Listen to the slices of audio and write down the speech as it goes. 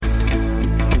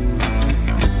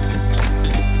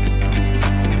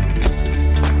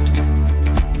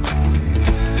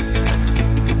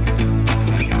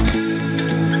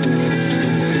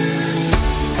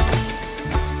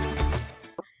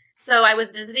So I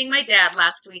was visiting my dad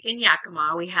last week in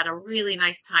Yakima. We had a really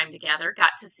nice time together. Got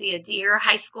to see a dear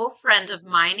high school friend of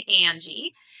mine,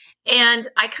 Angie. And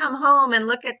I come home and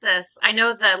look at this. I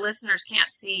know the listeners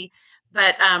can't see,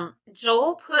 but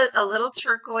Joel put a little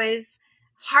turquoise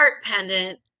heart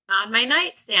pendant on my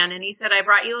nightstand. And he said, I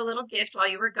brought you a little gift while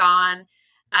you were gone.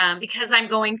 Because I'm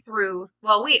going through,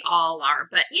 well, we all are,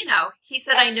 but he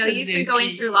said, I know you've been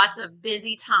going through lots of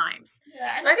busy times.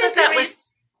 Yeah, so I thought that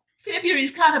was February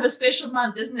is kind of a special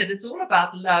month, isn't it? It's all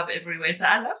about love everywhere. So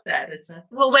I love that.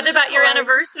 What about your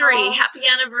anniversary? Happy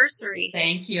anniversary.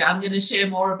 Thank you. I'm going to share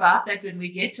more about that when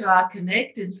we get to our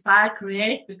Connect, Inspire,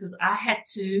 Create, because I had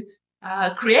to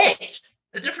create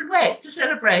a different way to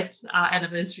celebrate our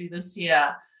anniversary this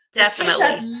year. Definitely. So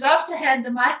Trish, I'd love to hand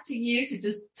the mic to you to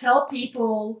just tell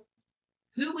people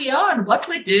who we are and what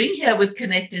we're doing here with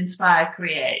Connect, Inspire,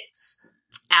 Create.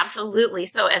 Absolutely.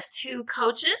 So as two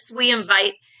coaches, we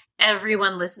invite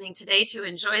everyone listening today to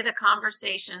enjoy the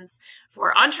conversations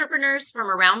for entrepreneurs from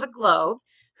around the globe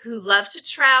who love to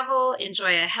travel,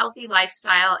 enjoy a healthy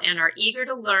lifestyle, and are eager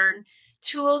to learn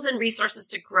tools and resources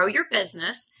to grow your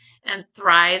business and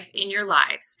thrive in your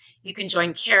lives. You can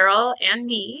join Carol and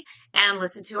me and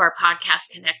listen to our podcast,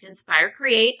 Connect, Inspire,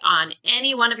 Create, on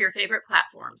any one of your favorite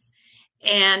platforms.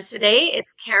 And today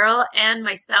it's Carol and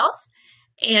myself,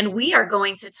 and we are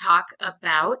going to talk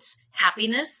about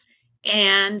happiness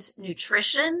and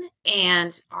nutrition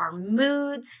and our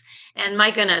moods. And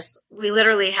my goodness, we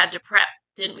literally had to prep,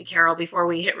 didn't we, Carol, before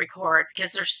we hit record,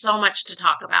 because there's so much to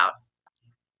talk about.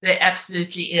 There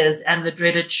absolutely is. And the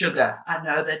dreaded sugar. I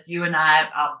know that you and I,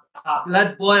 our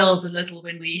blood boils a little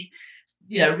when we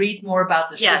read more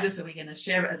about the sugar. So we're going to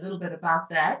share a little bit about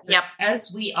that. Yep.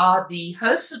 As we are the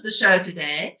hosts of the show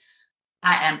today,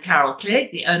 I am Carol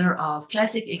Clegg, the owner of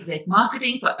Classic Exec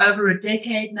Marketing for over a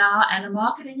decade now, and a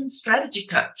marketing and strategy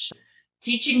coach,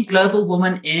 teaching global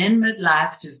women in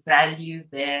midlife to value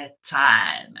their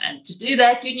time. And to do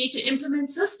that, you need to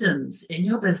implement systems in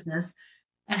your business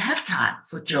and have time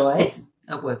for joy,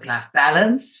 a work-life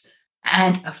balance,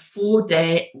 and a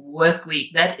 4-day work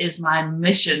week. That is my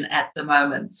mission at the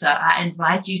moment. So I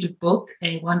invite you to book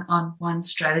a one-on-one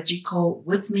strategy call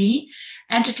with me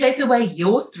and to take away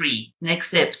your 3 next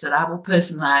steps that I will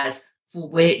personalize for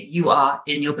where you are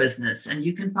in your business. And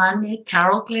you can find me at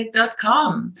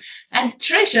carolclegg.com. And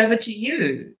Trish, over to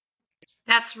you.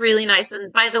 That's really nice.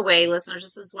 And by the way, listeners,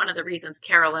 this is one of the reasons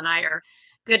Carol and I are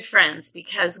good friends,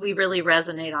 because we really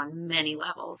resonate on many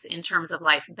levels in terms of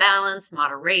life balance,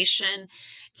 moderation,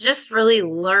 just really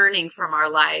learning from our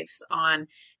lives on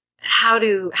how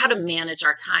to manage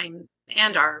our time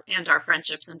and our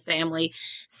friendships and family.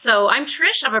 So I'm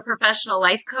Trish. I'm a professional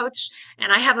life coach,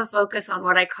 and I have a focus on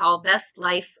what I call best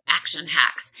life action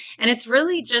hacks. And it's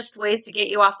really just ways to get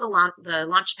you off the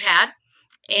launch pad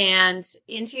and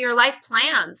into your life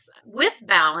plans with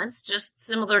balance, just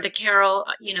similar to Carol,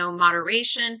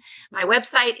 moderation. My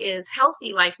website is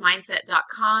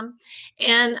healthylifemindset.com,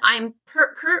 and I'm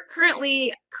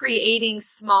currently creating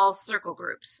small circle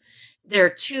groups. There are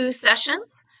 2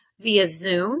 sessions via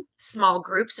Zoom, small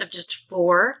groups of just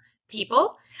 4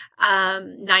 people,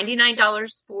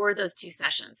 $99 for those 2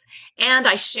 sessions. And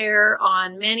I share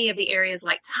on many of the areas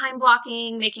like time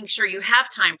blocking, making sure you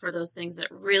have time for those things that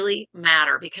really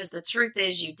matter, because the truth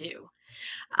is you do.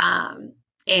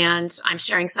 And I'm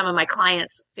sharing some of my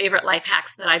clients' favorite life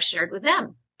hacks that I've shared with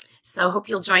them. So hope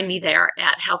you'll join me there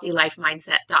at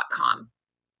healthylifemindset.com.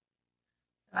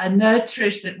 I know,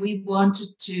 Trish, that we wanted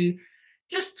to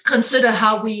just consider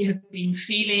how we have been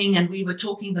feeling. And we were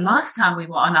talking the last time we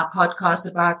were on our podcast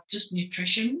about just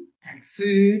nutrition and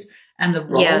food and the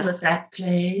role that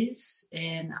plays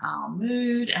in our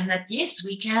mood. And that, yes,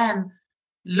 we can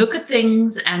look at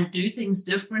things and do things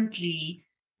differently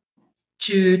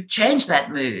to change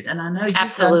that mood. And I know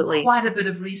you've done quite a bit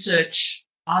of research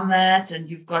on that, and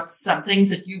you've got some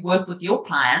things that you work with your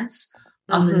clients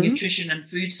on the nutrition and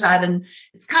food side. And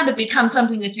it's kind of become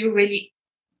something that you're really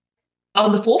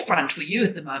on the forefront for you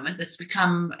at the moment. That's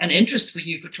become an interest for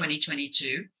you for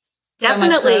 2022.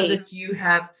 Definitely. So much so that you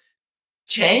have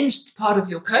changed part of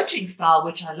your coaching style,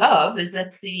 which I love, is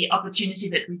that's the opportunity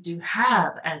that we do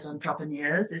have as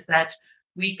entrepreneurs, is that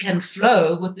we can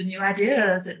flow with the new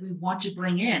ideas that we want to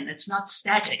bring in. It's not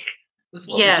static with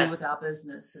what we do with our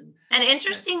business. And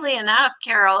interestingly enough,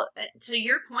 Carol, to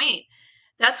your point,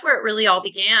 that's where it really all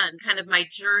began, kind of my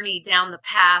journey down the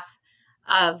path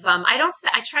of,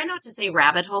 I try not to say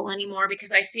rabbit hole anymore,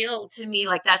 because I feel to me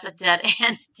like that's a dead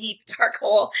end, deep, dark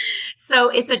hole. So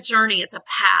it's a journey, it's a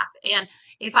path. And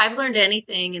if I've learned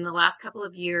anything in the last couple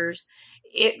of years,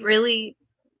 it really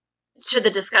to the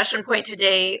discussion point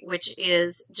today, which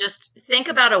is just think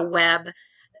about a web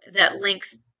that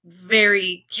links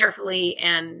very carefully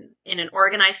and in an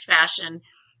organized fashion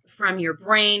from your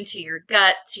brain to your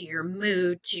gut to your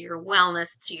mood to your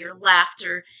wellness to your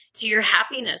laughter to your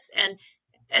happiness. And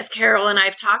as Carol and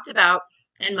I've talked about,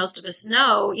 and most of us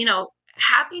know,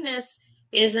 happiness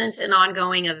isn't an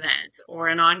ongoing event or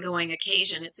an ongoing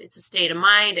occasion. It's a state of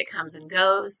mind. It comes and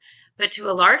goes. But to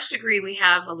a large degree, we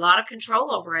have a lot of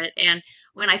control over it. And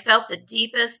when I felt the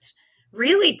deepest,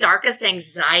 really darkest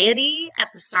anxiety at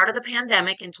the start of the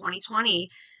pandemic in 2020,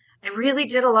 I really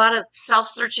did a lot of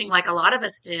self-searching like a lot of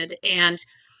us did. And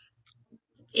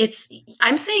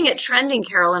I'm seeing it trending,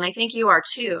 Carol, and I think you are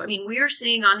too. I mean, we are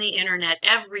seeing on the internet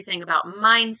everything about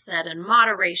mindset and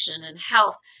moderation and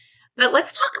health. But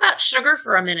let's talk about sugar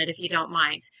for a minute, if you don't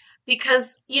mind,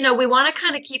 because, we want to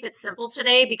kind of keep it simple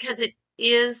today because it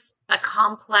is a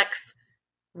complex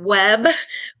web.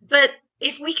 But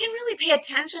if we can really pay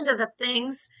attention to the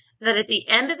things that at the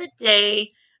end of the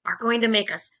day are going to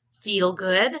make us feel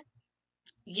good,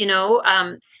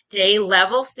 stay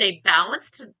level, stay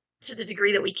balanced to the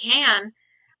degree that we can,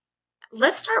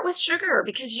 let's start with sugar,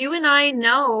 because you and I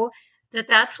know that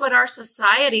that's what our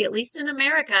society, at least in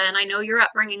America, and I know your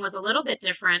upbringing was a little bit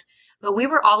different, but we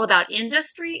were all about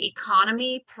industry,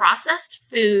 economy, processed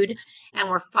food, and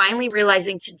we're finally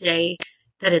realizing today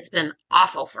that it's been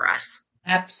awful for us.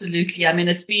 Absolutely. I mean,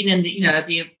 it's been in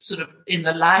the sort of in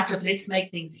the light of let's make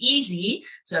things easy.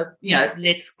 So,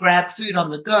 let's grab food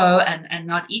on the go and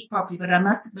not eat properly. But I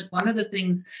must admit, one of the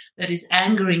things that is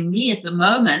angering me at the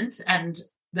moment and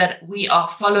that we are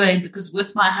following, because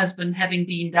with my husband having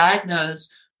been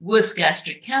diagnosed with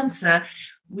gastric cancer,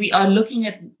 we are looking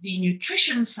at the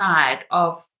nutrition side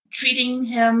of treating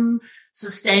him,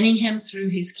 sustaining him through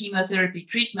his chemotherapy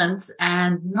treatments,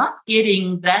 and not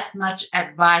getting that much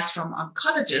advice from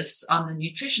oncologists on the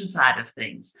nutrition side of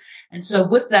things. And so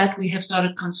with that, we have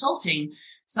started consulting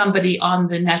somebody on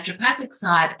the naturopathic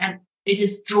side, and it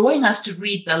is drawing us to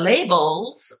read the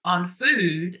labels on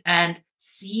food and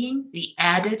seeing the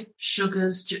added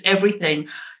sugars to everything.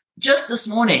 Just this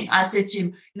morning, I said to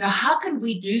him, how can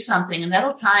we do something? And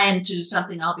that'll tie into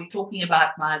something I'll be talking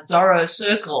about, my Zorro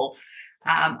circle,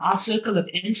 our circle of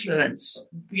influence.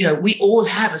 We all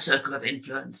have a circle of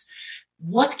influence.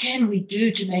 What can we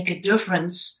do to make a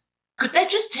difference? Could they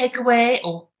just take away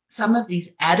or some of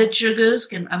these added sugars?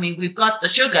 We've got the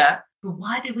sugar, but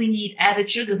why do we need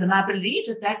added sugars? And I believe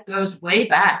that goes way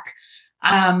back.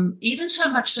 Even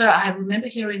so much so, I remember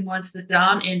hearing once that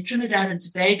down in Trinidad and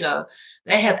Tobago,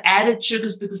 they have added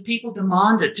sugars because people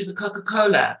demanded to the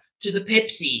Coca-Cola, to the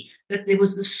Pepsi, that there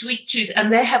was the sweet tooth,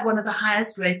 and they have one of the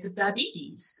highest rates of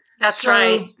diabetes. That's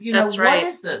right. That's right. What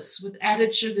is this with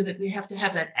added sugar that we have to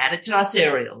have that added to our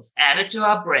cereals, added to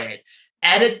our bread,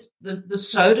 added the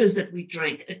sodas that we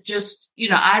drink? It just,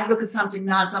 I look at something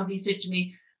now and somebody said to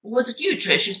me, was it you,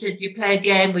 Trish? You said you play a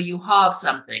game where you halve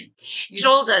something.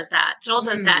 Joel does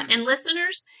that. And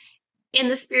listeners, in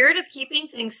the spirit of keeping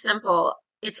things simple,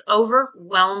 it's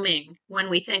overwhelming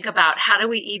when we think about how do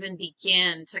we even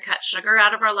begin to cut sugar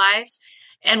out of our lives.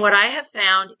 And what I have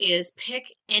found is pick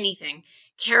anything.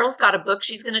 Carol's got a book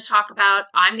she's going to talk about.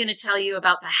 I'm going to tell you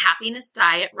about the happiness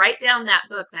diet. Write down that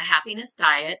book, The Happiness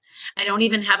Diet. I don't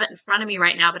even have it in front of me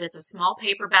right now, but it's a small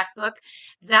paperback book.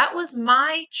 That was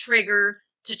my trigger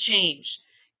to change.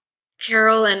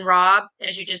 Carol and Rob,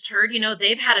 as you just heard,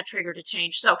 they've had a trigger to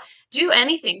change. So do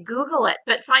anything, Google it,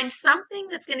 but find something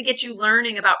that's going to get you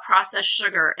learning about processed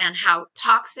sugar and how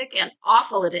toxic and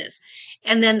awful it is.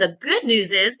 And then the good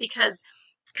news is, because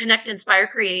Connect, Inspire,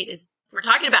 Create we're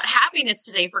talking about happiness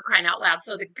today, for crying out loud.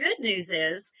 So the good news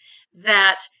is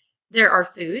that there are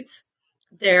foods,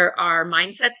 there are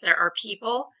mindsets, there are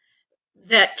people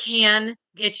that can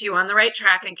get you on the right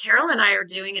track. And Carol and I are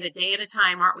doing it a day at a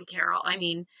time, aren't we, Carol?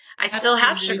 I still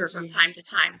have sugar from time to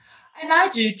time. And I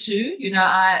do too.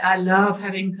 I love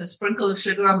having a sprinkle of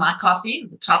sugar on my coffee,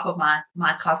 the top of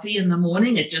my coffee in the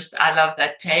morning. I love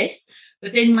that taste.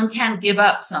 But then one can give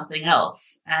up something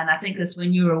else. And I think that's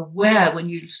when you're aware, when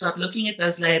you start looking at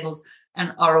those labels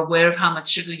and are aware of how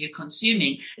much sugar you're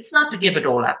consuming, it's not to give it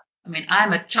all up.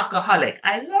 I'm a chocoholic.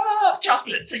 I love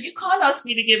chocolate, so you can't ask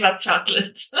me to give up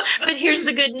chocolate. But here's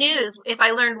the good news. If I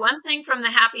learned one thing from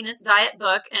the Happiness Diet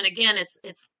book, and again,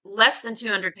 it's less than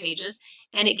 200 pages,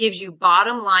 and it gives you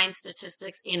bottom line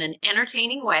statistics in an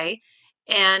entertaining way.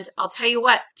 And I'll tell you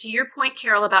what, to your point,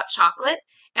 Carol, about chocolate,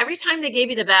 every time they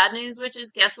gave you the bad news, which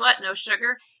is, guess what? No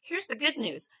sugar. Here's the good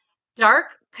news.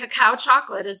 Dark cacao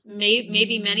chocolate, as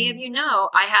maybe many of you know,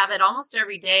 I have it almost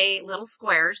every day, little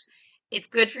squares. It's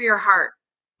good for your heart.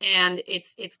 and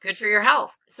it's good for your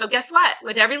health. So guess what?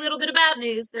 With every little bit of bad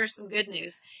news, there's some good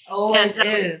news. Always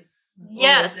is.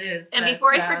 Yes. Always is. And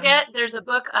before I forget, there's a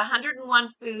book, 101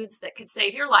 Foods That Could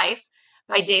Save Your Life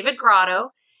by David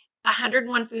Grotto.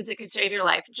 101 Foods That Could Save Your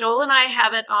Life. Joel and I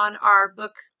have it on our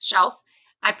bookshelf.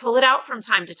 I pull it out from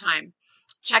time to time.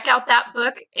 Check out that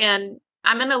book. And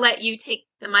I'm going to let you take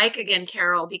the mic again,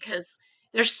 Carol, because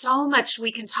there's so much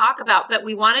we can talk about. But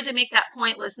we wanted to make that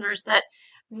point, listeners, that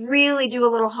really do a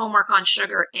little homework on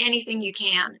sugar, anything you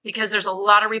can, because there's a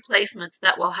lot of replacements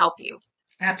that will help you.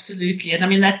 Absolutely. And I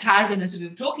mean, that ties in, as we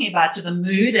were talking about, to the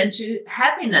mood and to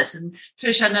happiness. And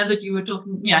Trish, I know that you were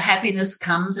talking, happiness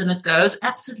comes and it goes.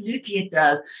 Absolutely, it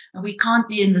does. And we can't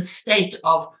be in the state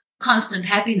of constant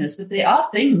happiness, but there are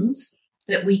things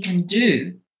that we can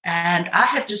do. And I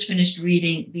have just finished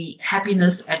reading The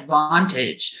Happiness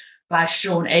Advantage by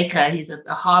Shawn Achor. He's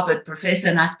a Harvard professor.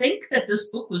 And I think that this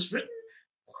book was written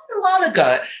quite a while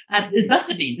ago. And it must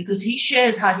have been, because he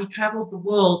shares how he traveled the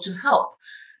world to help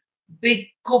big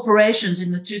corporations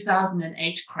in the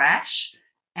 2008 crash.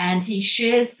 And he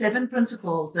shares 7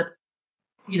 principles that,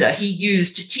 he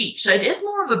used to teach. So it is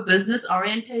more of a business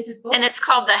orientated book. And it's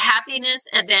called The Happiness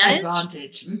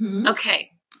Advantage. Mm-hmm.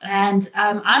 Okay. And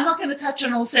I'm not going to touch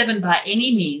on all 7 by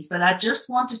any means, but I just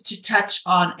wanted to touch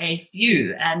on a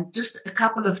few and just a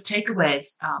couple of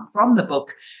takeaways from the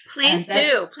book. Please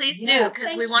do,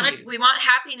 because we want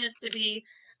happiness to be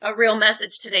a real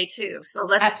message today too. So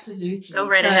let's go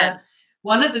right ahead.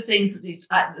 One of the things,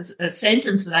 a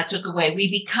sentence that I took away: we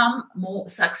become more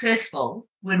successful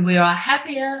when we are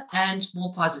happier and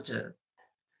more positive.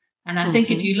 And I think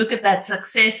if you look at that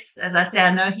success, as I say,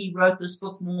 I know he wrote this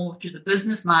book more to the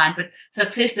business mind, but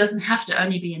success doesn't have to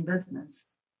only be in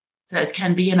business. So it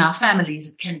can be in our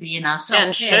families, it can be in our self-care.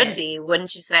 And should be,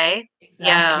 wouldn't you say?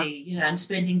 Exactly. Yeah. And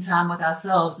spending time with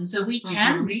ourselves. And so we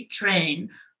can retrain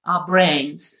our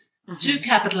brains to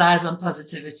capitalize on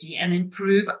positivity and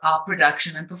improve our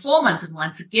production and performance. And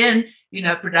once again,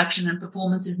 production and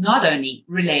performance is not only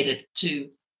related to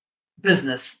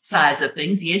business sides of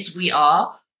things. Yes, we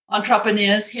are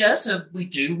entrepreneurs here, so we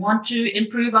do want to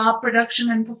improve our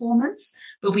production and performance,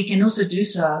 but we can also do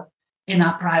so in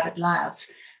our private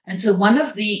lives. And so one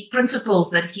of the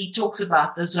principles that he talks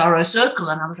about, the Zorro Circle,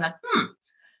 and I was like,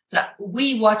 So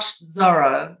we watched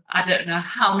Zorro, I don't know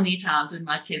how many times when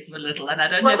my kids were little, and I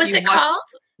don't know if you watched. What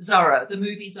was it called? Zorro, the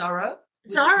movie Zorro.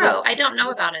 Zorro, I don't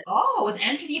know about it. Oh, with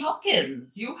Anthony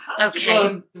Hopkins. You have to go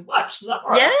and watch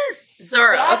Zorro. Yes,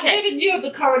 Zorro. But I never knew of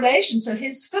the correlation. So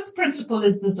his 5th principle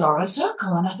is the Zorro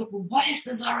Circle. And I thought, well, what is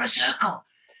the Zorro Circle?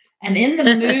 And in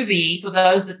the movie, for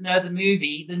those that know the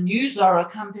movie, the new Zorro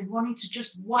comes in wanting to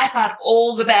just wipe out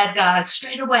all the bad guys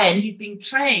straight away. And he's being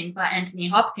trained by Anthony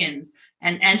Hopkins.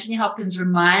 And Anthony Hopkins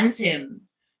reminds him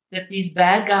that these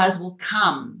bad guys will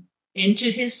come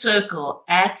into his circle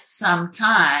at some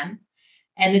time.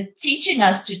 And it's teaching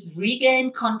us to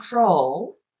regain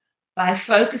control by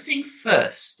focusing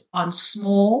first on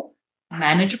small,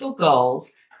 manageable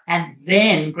goals and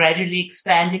then gradually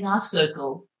expanding our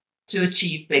circle to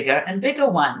achieve bigger and bigger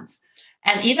ones.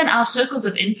 And even our circles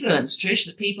of influence, Trish,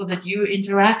 the people that you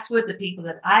interact with, the people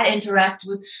that I interact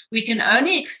with, we can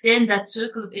only extend that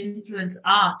circle of influence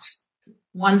out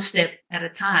one step at a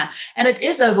time. And it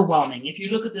is overwhelming. If you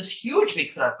look at this huge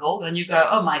big circle, then you go,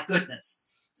 oh my goodness.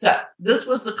 So this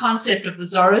was the concept of the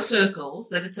Zorro Circles,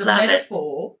 that it's a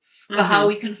metaphor for how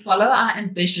we can follow our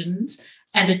ambitions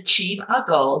and achieve our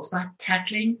goals by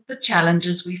tackling the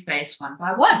challenges we face one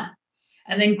by one.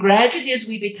 And then gradually, as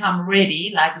we become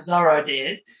ready, like Zorro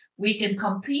did, we can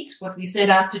complete what we set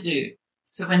out to do.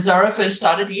 So when Zorro first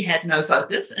started, he had no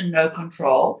focus and no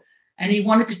control, and he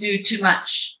wanted to do too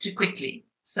much too quickly.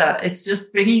 So it's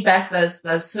just bringing back those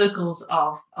circles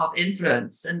of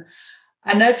influence. And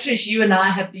I know, Trish, you and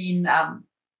I have been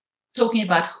talking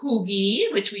about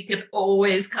hygge, which we could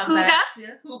always come back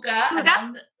to. Hygge. And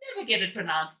I'll never get it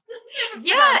pronounced.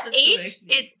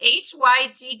 It's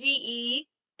Hygge,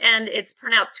 and it's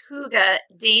pronounced hygge,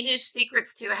 Danish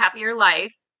Secrets to a Happier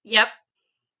Life. Yep,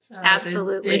 so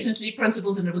absolutely. There's definitely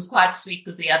principles, and it was quite sweet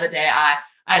because the other day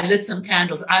I lit some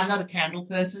candles. I'm not a candle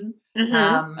person.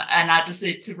 And I just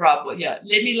said to Rob, well, let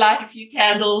me light a few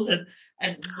candles and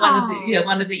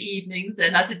one of the evenings.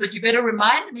 And I said, but you better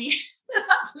remind me that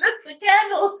I've lit the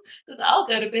candles, because I'll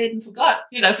go to bed and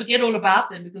forget all about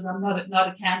them, because I'm not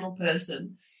a candle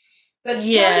person. But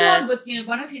on with,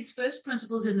 one of his first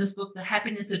principles in this book, the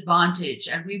Happiness Advantage,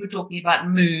 and we were talking about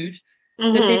mood,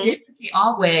 that there definitely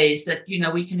are ways that,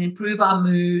 we can improve our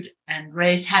mood and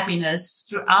raise happiness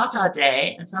throughout our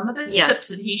day. And some of the tips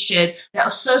that he shared, they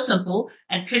are so simple.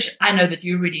 And Trish, I know that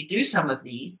you already do some of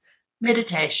these.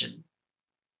 Meditation.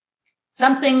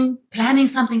 planning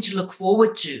something to look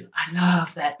forward to. I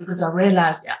love that because I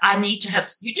realized I need to have,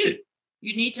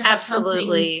 you need to have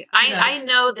Absolutely. I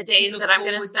know the days that I'm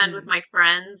going to spend with my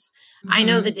friends. Mm-hmm. I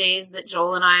know the days that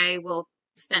Joel and I will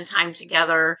spend time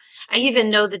together. I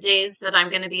even know the days that I'm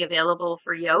going to be available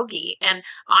for Yogi. And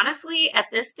honestly, at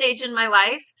this stage in my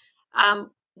life,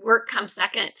 work comes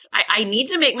second. I need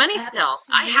to make money still.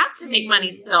 I have to make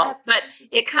money still, but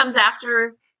it comes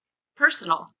after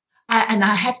personal. And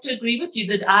I have to agree with you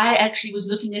that I actually was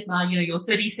looking at my, your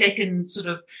 30-second sort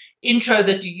of intro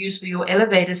that you use for your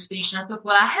elevator speech. And I thought,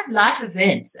 well, I have life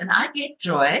events and I get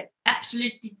joy,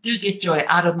 absolutely do get joy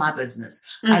out of my business.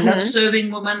 Mm-hmm. I love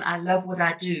serving women. I love what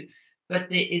I do. But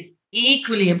there is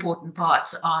equally important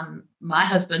parts on my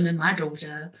husband and my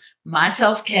daughter, my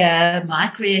self-care, my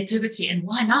creativity. And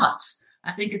why not?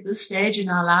 I think at this stage in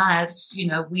our lives,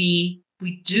 we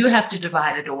do have to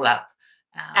divide it all up.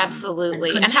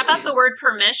 Absolutely. And how about the word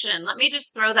permission? Let me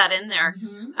just throw that in there.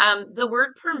 Mm-hmm. The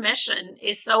word permission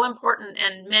is so important.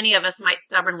 And many of us might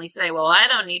stubbornly say, well, I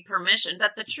don't need permission.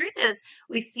 But the truth is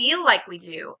we feel like we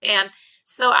do. And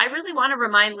so I really want to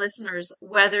remind listeners,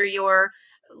 whether you're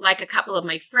like a couple of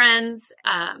my friends,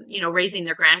 raising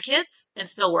their grandkids and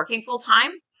still working full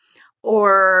time,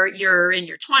 or you're in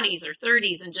your 20s or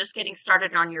 30s and just getting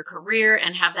started on your career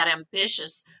and have that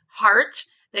ambitious heart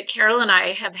that Carol and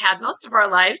I have had most of our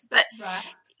lives. But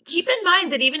keep in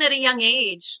mind that even at a young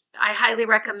age, I highly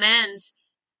recommend,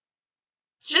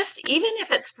 just even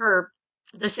if it's for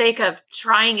the sake of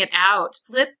trying it out,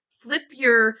 flip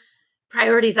your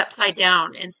priorities upside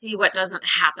down and see what doesn't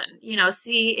happen.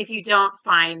 See if you don't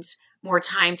find more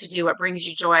time to do what brings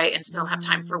you joy and still have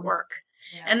time for work.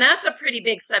 Yeah. And that's a pretty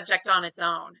big subject on its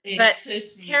own. But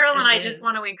Carol and I just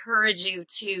want to encourage you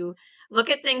to look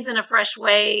at things in a fresh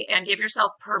way and give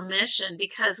yourself permission,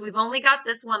 because we've only got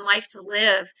this one life to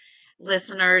live,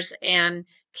 listeners. And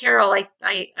Carol,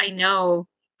 I know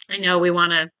we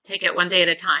want to take it one day at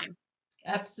a time.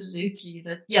 Absolutely.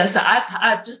 So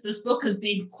I've just, this book has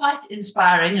been quite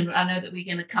inspiring, and I know that we're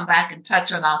going to come back and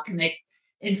touch on our Connect,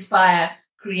 Inspire,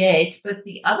 Create. But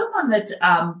the other one that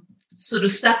sort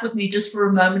of stuck with me just for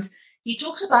a moment, he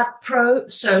talks about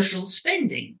pro-social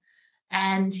spending.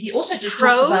 And he also just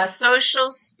talks about pro-social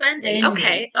spending.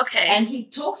 Okay. And he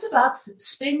talks about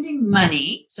spending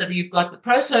money. So that you've got the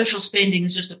pro-social spending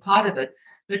is just a part of it,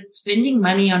 but spending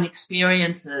money on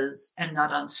experiences and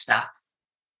not on stuff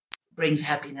brings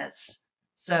happiness.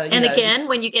 So, again,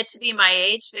 when you get to be my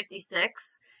age,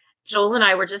 56, Joel and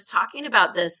I were just talking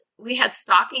about this. We had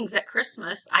stockings at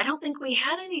Christmas. I don't think we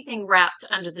had anything wrapped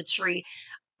under the tree.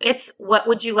 It's what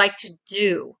would you like to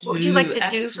do? What would you like to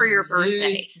do for your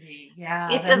birthday? Yeah,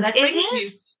 it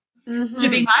is. To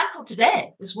be mindful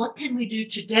today is what can we do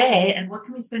today and what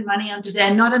can we spend money on today,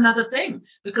 and not another thing,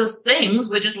 because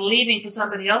things we're just leaving for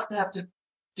somebody else to have to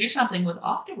do something with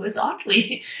afterwards, aren't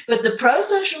we? But the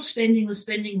pro-social spending was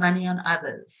spending money on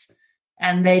others.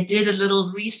 And they did a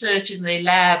little research in their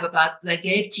lab they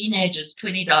gave teenagers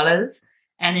 $20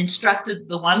 and instructed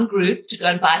the one group to go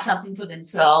and buy something for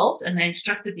themselves. And they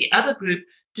instructed the other group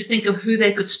to think of who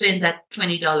they could spend that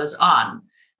 $20 on.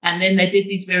 And then they did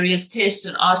these various tests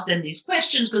and asked them these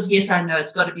questions, because yes, I know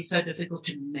it's got to be so difficult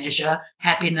to measure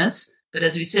happiness. But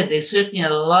as we said, there's certainly a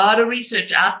lot of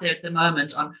research out there at the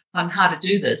moment on how to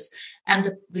do this.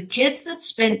 And the kids that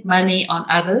spent money on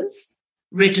others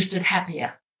registered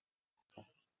happier.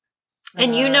 So,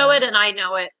 and you know it and I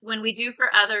know it. When we do for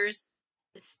others,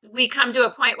 we come to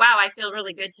a point, wow, I feel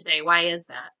really good today. Why is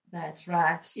that? That's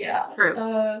right. Yeah.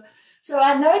 True. So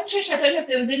I know, Trish, I don't know if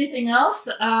there was anything else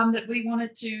that we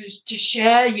wanted to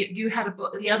share. You had a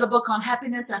book, the other book on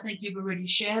happiness. I think you've already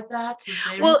shared that.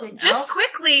 Well, just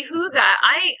quickly,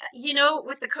 Hygge,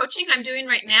 with the coaching I'm doing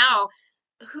right now,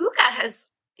 Hygge has,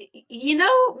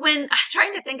 when I'm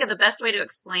trying to think of the best way to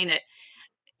explain it,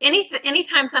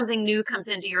 anytime something new comes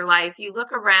into your life, you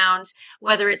look around,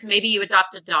 whether it's maybe you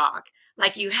adopt a dog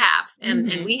like you have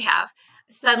and we have,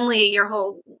 suddenly your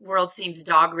whole world seems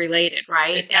dog related,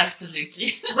 right?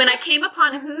 Absolutely. When I came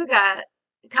upon Hygge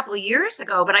a couple of years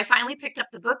ago, but I finally picked up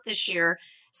the book this year,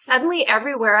 suddenly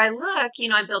everywhere I look,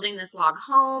 I'm building this log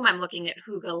home, I'm looking at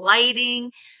Hygge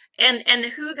lighting, and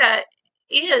Hygge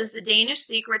is the Danish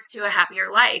secrets to a happier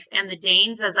life. And the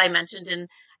Danes, as I mentioned I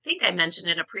think I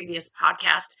mentioned in a previous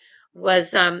podcast,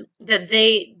 was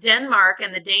that Denmark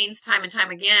and the Danes time and time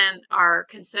again are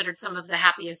considered some of the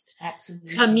happiest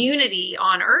community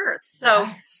on earth. So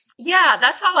yeah,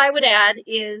 that's all I would add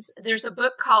is there's a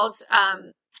book called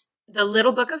The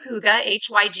Little Book of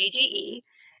Hygge, Hygge,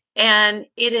 and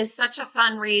it is such a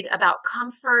fun read about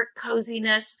comfort,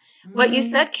 coziness, what you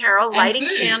said, Carol, lighting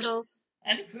candles.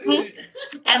 And food.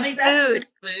 And food.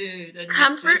 Food and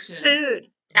comfort nutrition. Food.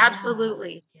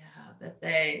 Absolutely.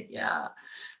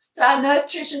 So I know,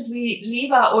 Trish, as we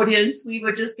leave our audience, we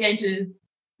were just going to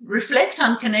reflect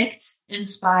on Connect,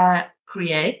 Inspire,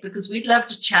 Create, because we'd love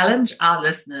to challenge our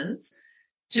listeners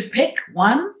to pick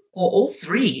one or all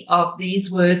three of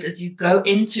these words as you go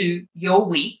into your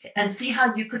week and see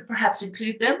how you could perhaps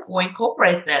include them or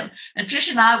incorporate them. And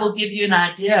Trish and I will give you an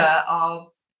idea of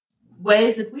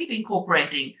ways that we've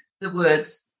incorporating the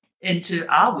words into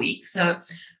our week. So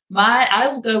I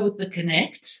will go with the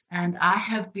Connect, and I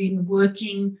have been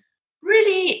working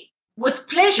really with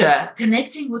pleasure,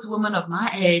 connecting with women of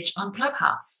my age on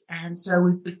Clubhouse. And so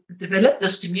we've developed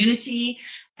this community,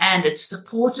 and it's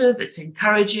supportive, it's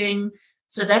encouraging.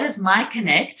 So that is my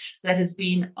Connect that has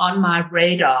been on my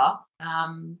radar.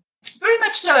 Very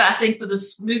much so, I think, for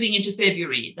this moving into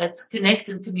February. That's Connect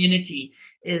and community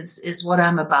is what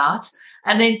I'm about.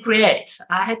 And then Create.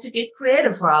 I had to get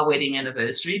creative for our wedding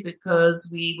anniversary because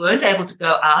we weren't able to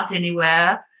go out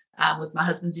anywhere with my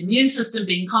husband's immune system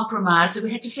being compromised. So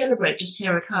we had to celebrate just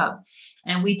here at home.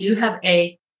 And we do have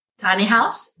a tiny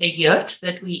house, a yurt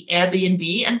that we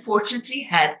Airbnb, and fortunately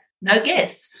had no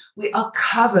guests. We are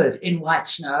covered in white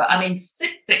snow. I mean,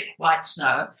 thick white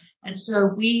snow. And so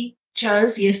we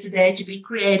chose yesterday to be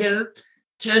creative,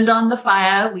 turned on the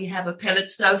fire. We have a pellet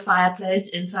stove fireplace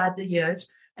inside the yurt,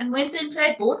 and went and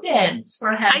played board games for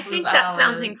a handful of hours. I think that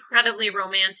sounds incredibly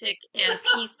romantic and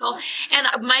peaceful. And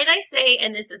might I say,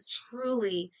 and this is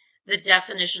truly the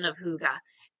definition of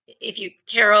hygge.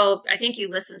 Carol, I think you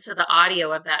listened to the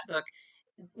audio of that book.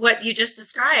 What you just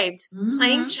described,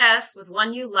 playing chess with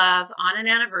one you love on an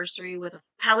anniversary with a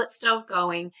pellet stove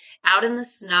going out in the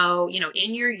snow,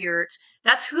 in your yurt,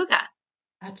 that's hygge.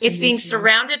 Absolutely. It's being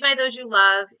surrounded by those you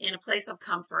love in a place of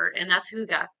comfort, and that's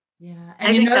hygge. Yeah,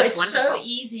 and it's wonderful. So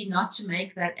easy not to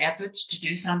make that effort to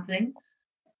do something.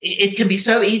 It can be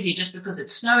so easy just because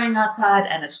it's snowing outside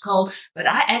and it's cold, but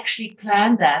I actually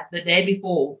planned that the day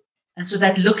before. And so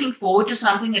that looking forward to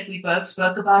something that we both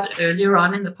spoke about earlier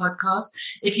on in the podcast,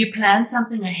 if you plan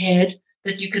something ahead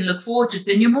that you can look forward to,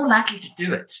 then you're more likely to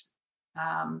do it.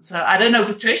 So I don't know,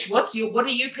 Trish, what are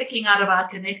you picking out of our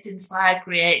Connect, Inspire,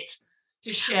 Create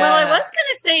to share? Well, I was going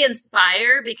to say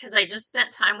inspire because I just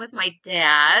spent time with my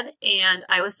dad and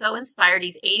I was so inspired.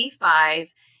 He's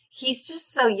 85. He's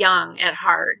just so young at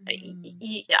heart.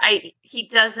 He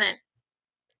doesn't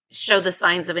show the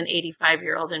signs of an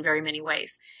 85-year-old in very many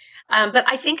ways. But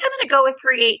I think I'm going to go with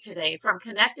Create today. From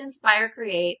Connect, Inspire,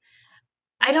 Create.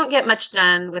 I don't get much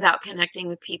done without connecting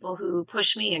with people who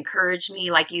push me, encourage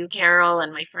me, like you, Carol,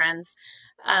 and my friends.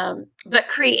 But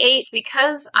Create,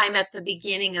 because I'm at the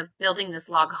beginning of building this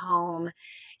log home,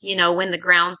 when the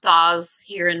ground thaws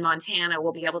here in Montana,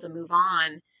 we'll be able to move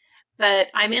on. But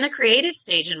I'm in a creative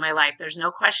stage in my life. There's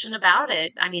no question about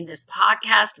it. I mean, this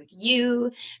podcast with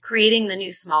you, creating the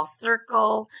new small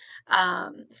circle,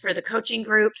 for the coaching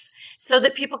groups so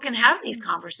that people can have these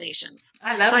conversations.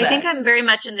 I love so that. I think I'm very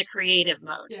much in the creative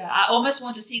mode. Yeah, I almost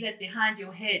want to see that behind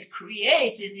your head,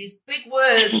 create in these big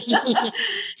words.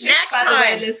 Next by time. the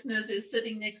way, listeners, is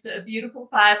sitting next to a beautiful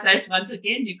fireplace. Once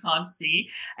again, you can't see.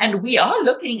 And we are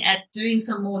looking at doing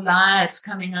some more lives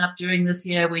coming up during this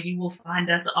year where you will find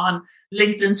us on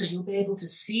LinkedIn. So you'll be able to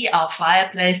see our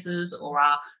fireplaces or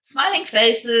our smiling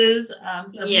faces.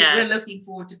 So we're looking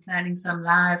forward to planning some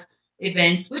live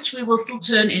events, which we will still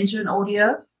turn into an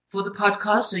audio for the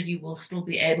podcast, so you will still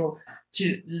be able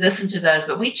to listen to those.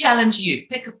 But we challenge you,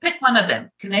 pick one of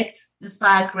them, Connect,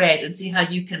 Inspire, Create, and see how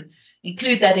you can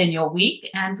include that in your week.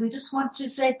 And we just want to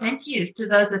say thank you to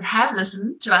those that have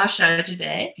listened to our show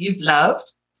today. If you've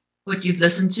loved what you've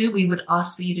listened to, we would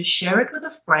ask for you to share it with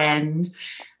a friend,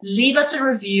 leave us a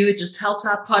review. It just helps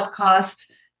our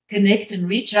podcast connect and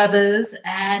reach others.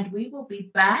 And we will be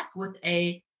back with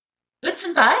a bits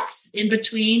and bites in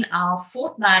between our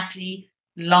fortnightly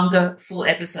longer full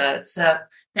episodes. So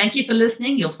thank you for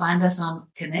listening. You'll find us on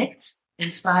Connect,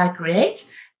 Inspire,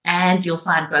 Create, and you'll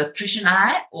find both Trish and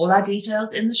I, all our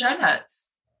details in the show notes.